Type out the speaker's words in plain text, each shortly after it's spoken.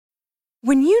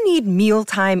When you need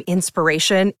mealtime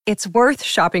inspiration, it's worth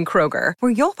shopping Kroger,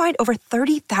 where you'll find over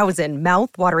 30,000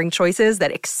 mouth-watering choices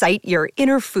that excite your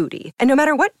inner foodie. And no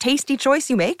matter what tasty choice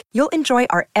you make, you'll enjoy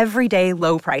our everyday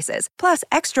low prices, plus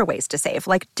extra ways to save,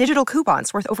 like digital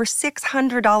coupons worth over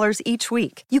 $600 each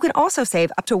week. You can also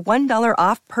save up to $1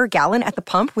 off per gallon at the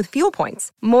pump with fuel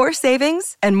points. More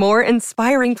savings and more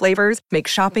inspiring flavors make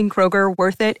shopping Kroger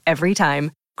worth it every time.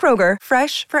 Kroger,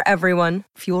 fresh for everyone.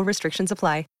 Fuel restrictions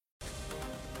apply.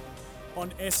 On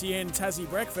SEN Tassie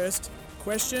Breakfast,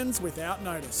 questions without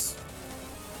notice.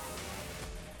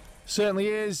 Certainly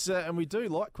is, and we do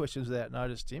like questions without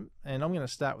notice, Tim. And I'm going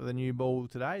to start with a new ball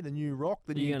today, the new rock,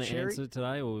 the new cherry. Are you going to answer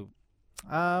today, or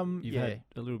you've had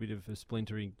a little bit of a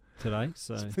splintering today?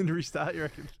 So splintery start, you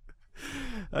reckon?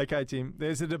 Okay, Tim.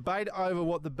 There's a debate over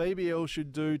what the BBL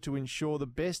should do to ensure the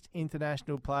best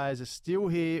international players are still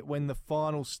here when the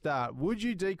finals start. Would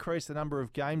you decrease the number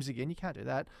of games again? You can't do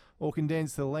that. Or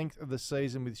condense the length of the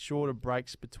season with shorter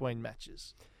breaks between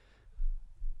matches?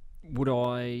 Would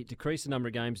I decrease the number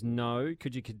of games? No.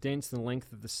 Could you condense the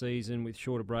length of the season with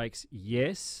shorter breaks?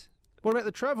 Yes. What about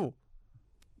the travel?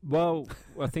 Well,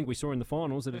 I think we saw in the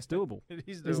finals that it's doable. It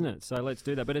is doable. Isn't it? So let's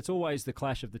do that. But it's always the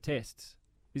clash of the tests,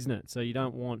 isn't it? So you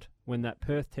don't want, when that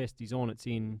Perth test is on, it's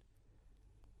in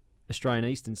Australian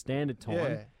Eastern Standard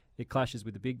Time, it clashes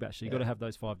with the Big Bash. So you've got to have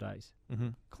those 5 days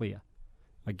clear.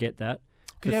 I get that.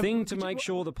 The thing to make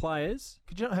sure the players...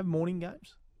 Could you not have morning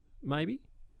games? Maybe.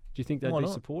 Do you think they'd be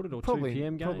supported, or probably, 2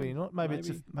 p.m. game? Probably not. Maybe it's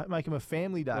make them a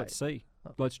family day. Let's see.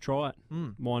 Let's try it.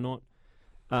 Why not?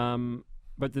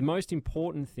 But the most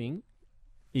important thing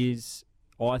is,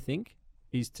 I think,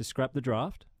 is to scrap the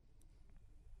draft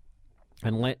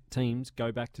and let teams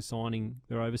go back to signing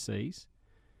their overseas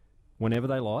whenever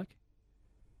they like.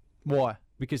 Why?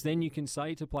 Because then you can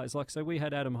say to players, like, so we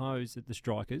had Adam Hose at the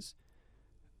Strikers,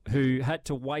 who had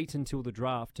to wait until the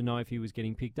draft to know if he was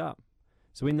getting picked up.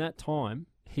 So in that time,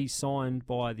 he's signed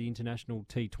by the International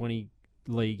T20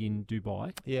 League in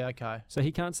Dubai. Yeah, okay. So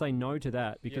he can't say no to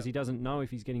that because he doesn't know if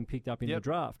he's getting picked up in the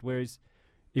draft. Whereas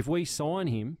if we sign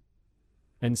him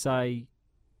and say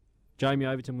Jamie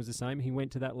Overton was the same, he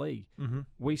went to that league.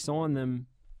 We sign them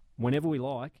whenever we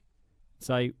like,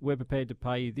 say we're prepared to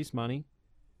pay you this money,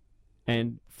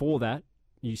 and for that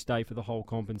you stay for the whole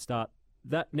comp and start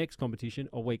that next competition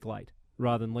a week late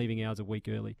rather than leaving ours a week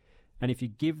early. And if you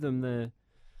give them the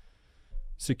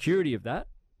security of that,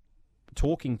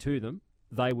 talking to them,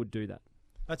 they would do that.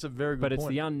 That's a very good point. But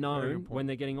point. it's the unknown when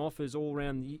they're getting offers all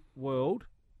around the world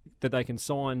that they can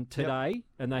sign today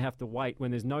and they have to wait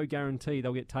when there's no guarantee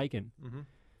they'll get taken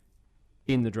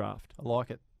in the draft. I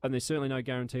like it. And there's certainly no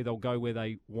guarantee they'll go where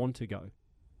they want to go.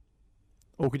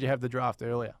 Or could you have the draft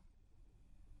earlier?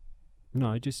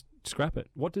 No, just scrap it.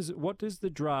 What does the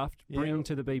draft bring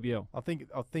to the BBL? I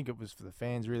think it was for the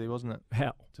fans, really, wasn't it?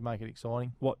 How? To make it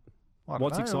exciting.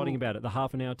 What's exciting about it? The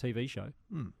half-an-hour TV show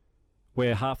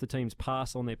where half the teams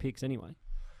pass on their picks anyway.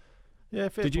 Yeah,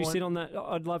 fair Did you point. sit on that?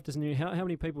 I'd love to know how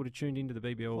many people had tuned into the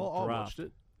BBL draft.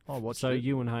 I watched it. So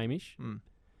you and Hamish.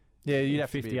 Yeah, you'd have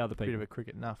 50 to be other a bit people. of a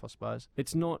cricket nuff, I suppose.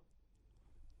 It's not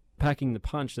packing the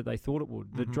punch that they thought it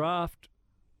would. The draft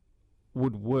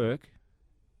would work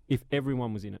if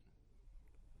everyone was in it.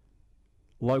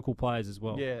 Local players as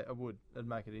well. Yeah, it would. It'd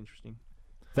make it interesting.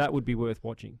 That would be worth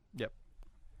watching. Yep.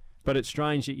 But it's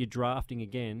strange that you're drafting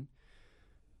again.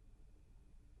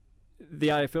 The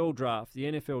AFL draft, the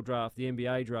NFL draft, the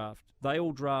NBA draft, they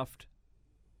all draft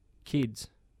kids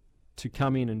to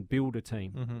come in and build a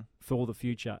team for the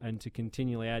future and to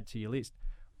continually add to your list.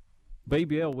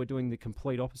 BBL, we're doing the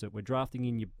complete opposite. We're drafting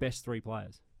in your best 3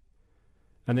 players.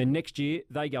 And then next year,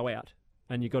 they go out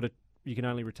and you can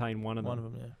only retain one of them. One of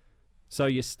them, yeah. So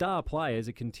your star players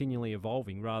are continually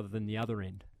evolving rather than the other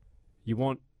end. We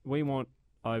want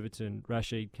Overton,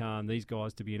 Rashid Khan, these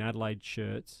guys to be in Adelaide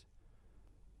shirts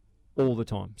all the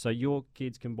time. So your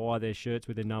kids can buy their shirts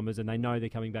with their numbers and they know they're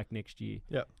coming back next year.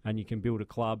 Yep. And you can build a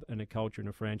club and a culture and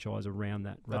a franchise around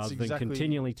that rather than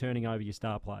continually turning over your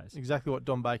star players. Exactly what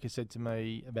Don Baker said to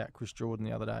me about Chris Jordan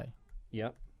the other day.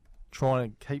 Yep.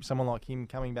 Trying to keep someone like him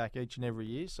coming back each and every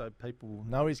year so people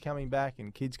know he's coming back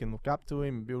and kids can look up to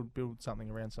him and build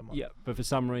something around someone. Yeah, but for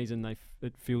some reason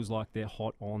it feels like they're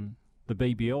hot on, the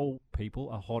BBL people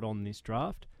are hot on this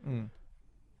draft.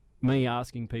 Me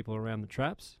asking people around the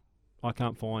traps, I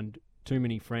can't find too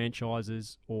many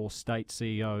franchises or state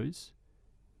CEOs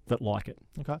that like it.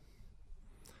 Okay.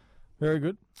 Very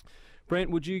good.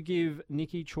 Brent, would you give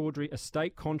Nicky Chaudhry a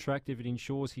state contract if it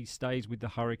ensures he stays with the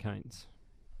Hurricanes?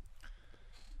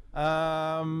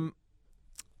 Yeah,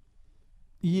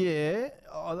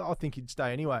 I think he'd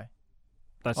stay anyway.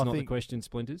 That's not the question,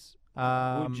 Splinters.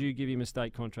 Would you give him a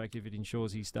state contract if it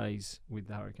ensures he stays with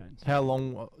the Hurricanes? How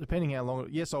long? Depending how long.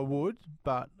 Yes, I would,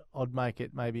 but I'd make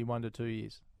it maybe 1 to 2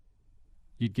 years.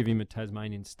 You'd give him a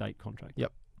Tasmanian state contract?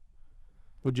 Yep.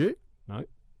 Would you? No.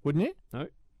 Wouldn't you? No.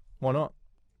 Why not?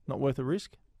 Not worth the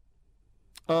risk?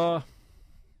 Well,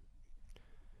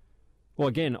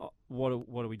 again, what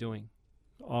are we doing?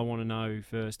 I want to know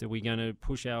first, are we going to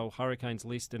push our Hurricanes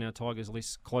list and our Tigers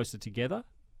list closer together?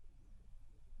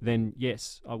 Then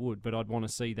yes, I would, but I'd want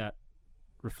to see that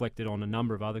reflected on a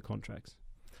number of other contracts.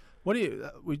 What do you?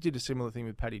 We did a similar thing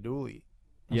with Paddy Dooley,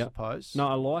 I suppose. No,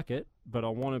 I like it, but I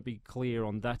want to be clear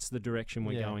on that's the direction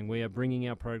we're going. We are bringing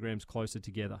our programs closer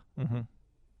together. Mm-hmm.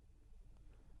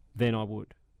 Then I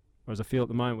would. Whereas I feel at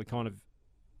the moment we're kind of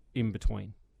in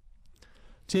between.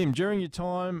 Tim, during your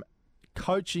time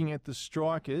coaching at the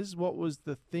Strikers, what was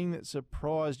the thing that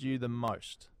surprised you the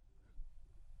most?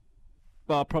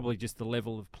 Well, probably just the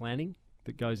level of planning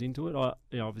that goes into it.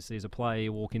 Obviously, as a player,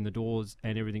 you walk in the doors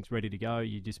and everything's ready to go.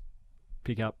 You just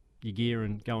pick up your gear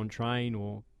and go and train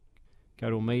or go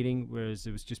to a meeting, whereas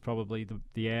it was just probably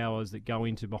the hours that go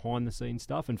into behind-the-scenes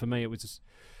stuff. And for me, it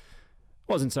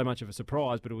wasn't so much of a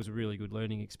surprise, but it was a really good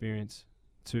learning experience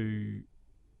to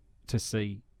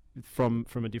see from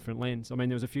a different lens. I mean,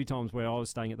 there was a few times where I was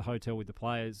staying at the hotel with the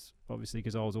players, obviously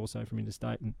because I was also from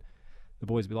interstate, and the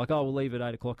boys would be like, "Oh, we'll leave at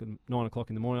 8 o'clock and 9 o'clock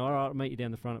in the morning. All right, I'll meet you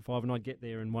down the front at 5." And I'd get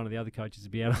there, and one of the other coaches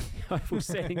would be out on the oval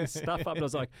setting the stuff up, and I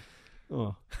was like,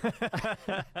 "Oh,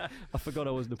 I forgot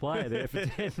I wasn't a player there for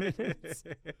 10 minutes."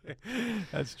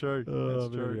 That's true.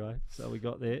 That's true. Anyway, so we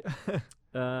got there.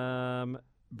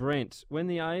 Brent, when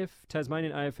the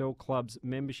Tasmanian AFL Club's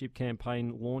membership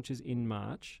campaign launches in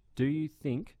March, do you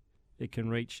think it can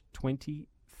reach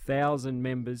 20,000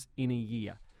 members in a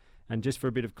year? And just for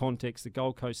a bit of context, the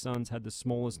Gold Coast Suns had the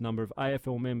smallest number of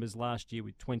AFL members last year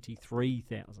with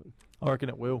 23,000. I reckon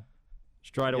it will.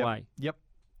 Straight away. Yep.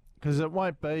 Because it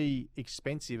won't be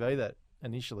expensive either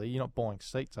initially. You're not buying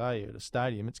seats, are you, at a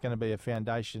stadium? It's going to be a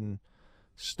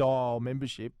foundation-style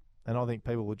membership, and I think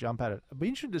people will jump at it. It'll be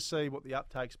interesting to see what the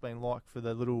uptake's been like for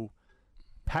the little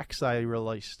packs they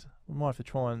released. We might have to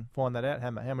try and find that out,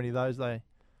 Hammer, how many of those they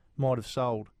might have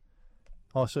sold.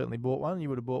 I certainly bought one. You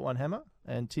would have bought one, Hammer.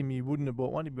 And Tim, you wouldn't have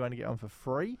bought one. You'd be going to get one for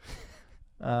free.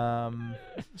 So I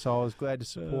was glad to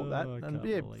support that. And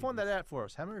find that out for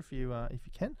us, Hammer, if you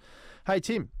can. Hey,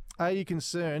 Tim, are you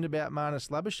concerned about Marnus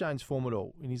Labuschagne's form at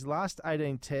all? In his last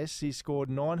 18 tests, he scored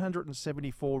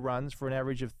 974 runs for an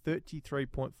average of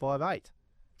 33.58.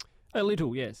 A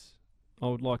little, yes. I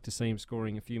would like to see him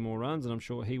scoring a few more runs, and I'm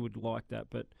sure he would like that.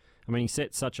 But, I mean, he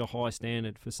set such a high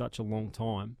standard for such a long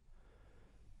time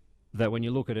that when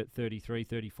you look at it, 33,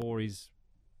 34 is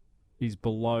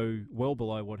well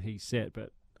below what he set.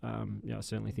 But I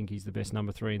certainly think he's the best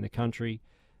number 3 in the country.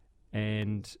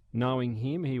 And knowing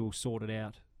him, he will sort it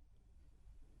out.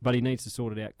 But he needs to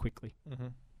sort it out quickly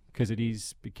because it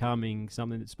is becoming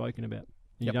something that's spoken about.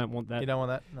 You don't want that. You don't want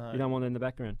that? No. You don't want it in the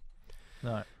background.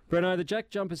 No. Breno, the Jack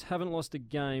Jumpers haven't lost a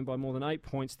game by more than 8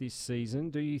 points this season.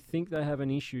 Do you think they have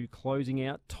an issue closing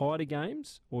out tighter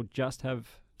games or just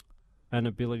have an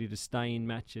ability to stay in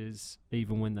matches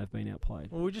even when they've been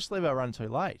outplayed? Well, we just leave our run too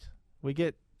late. We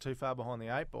get too far behind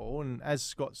the 8 ball, and as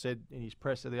Scott said in his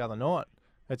presser the other night,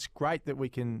 it's great that we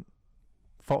can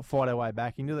fight our way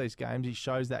back into these games. He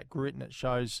shows that grit and it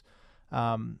shows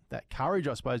that courage,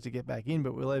 I suppose, to get back in,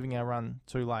 but we're leaving our run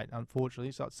too late,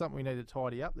 unfortunately. So it's something we need to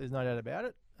tidy up. There's no doubt about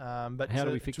it. But how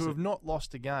do we fix it? To have not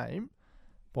lost a game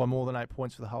by more than 8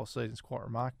 points for the whole season is quite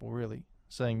remarkable, really.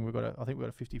 Seeing I think we've got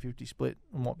a 50-50 split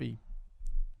and might be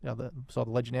the other side of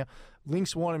the ledger now.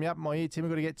 Link's winding me up in my ear, Tim.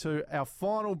 We've got to get to our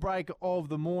final break of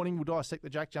the morning. We'll dissect the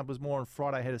Jack Jumpers more on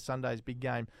Friday ahead of Sunday's big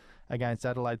game against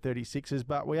Adelaide 36ers.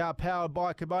 But we are powered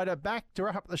by Kubota. Back to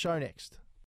wrap up the show next.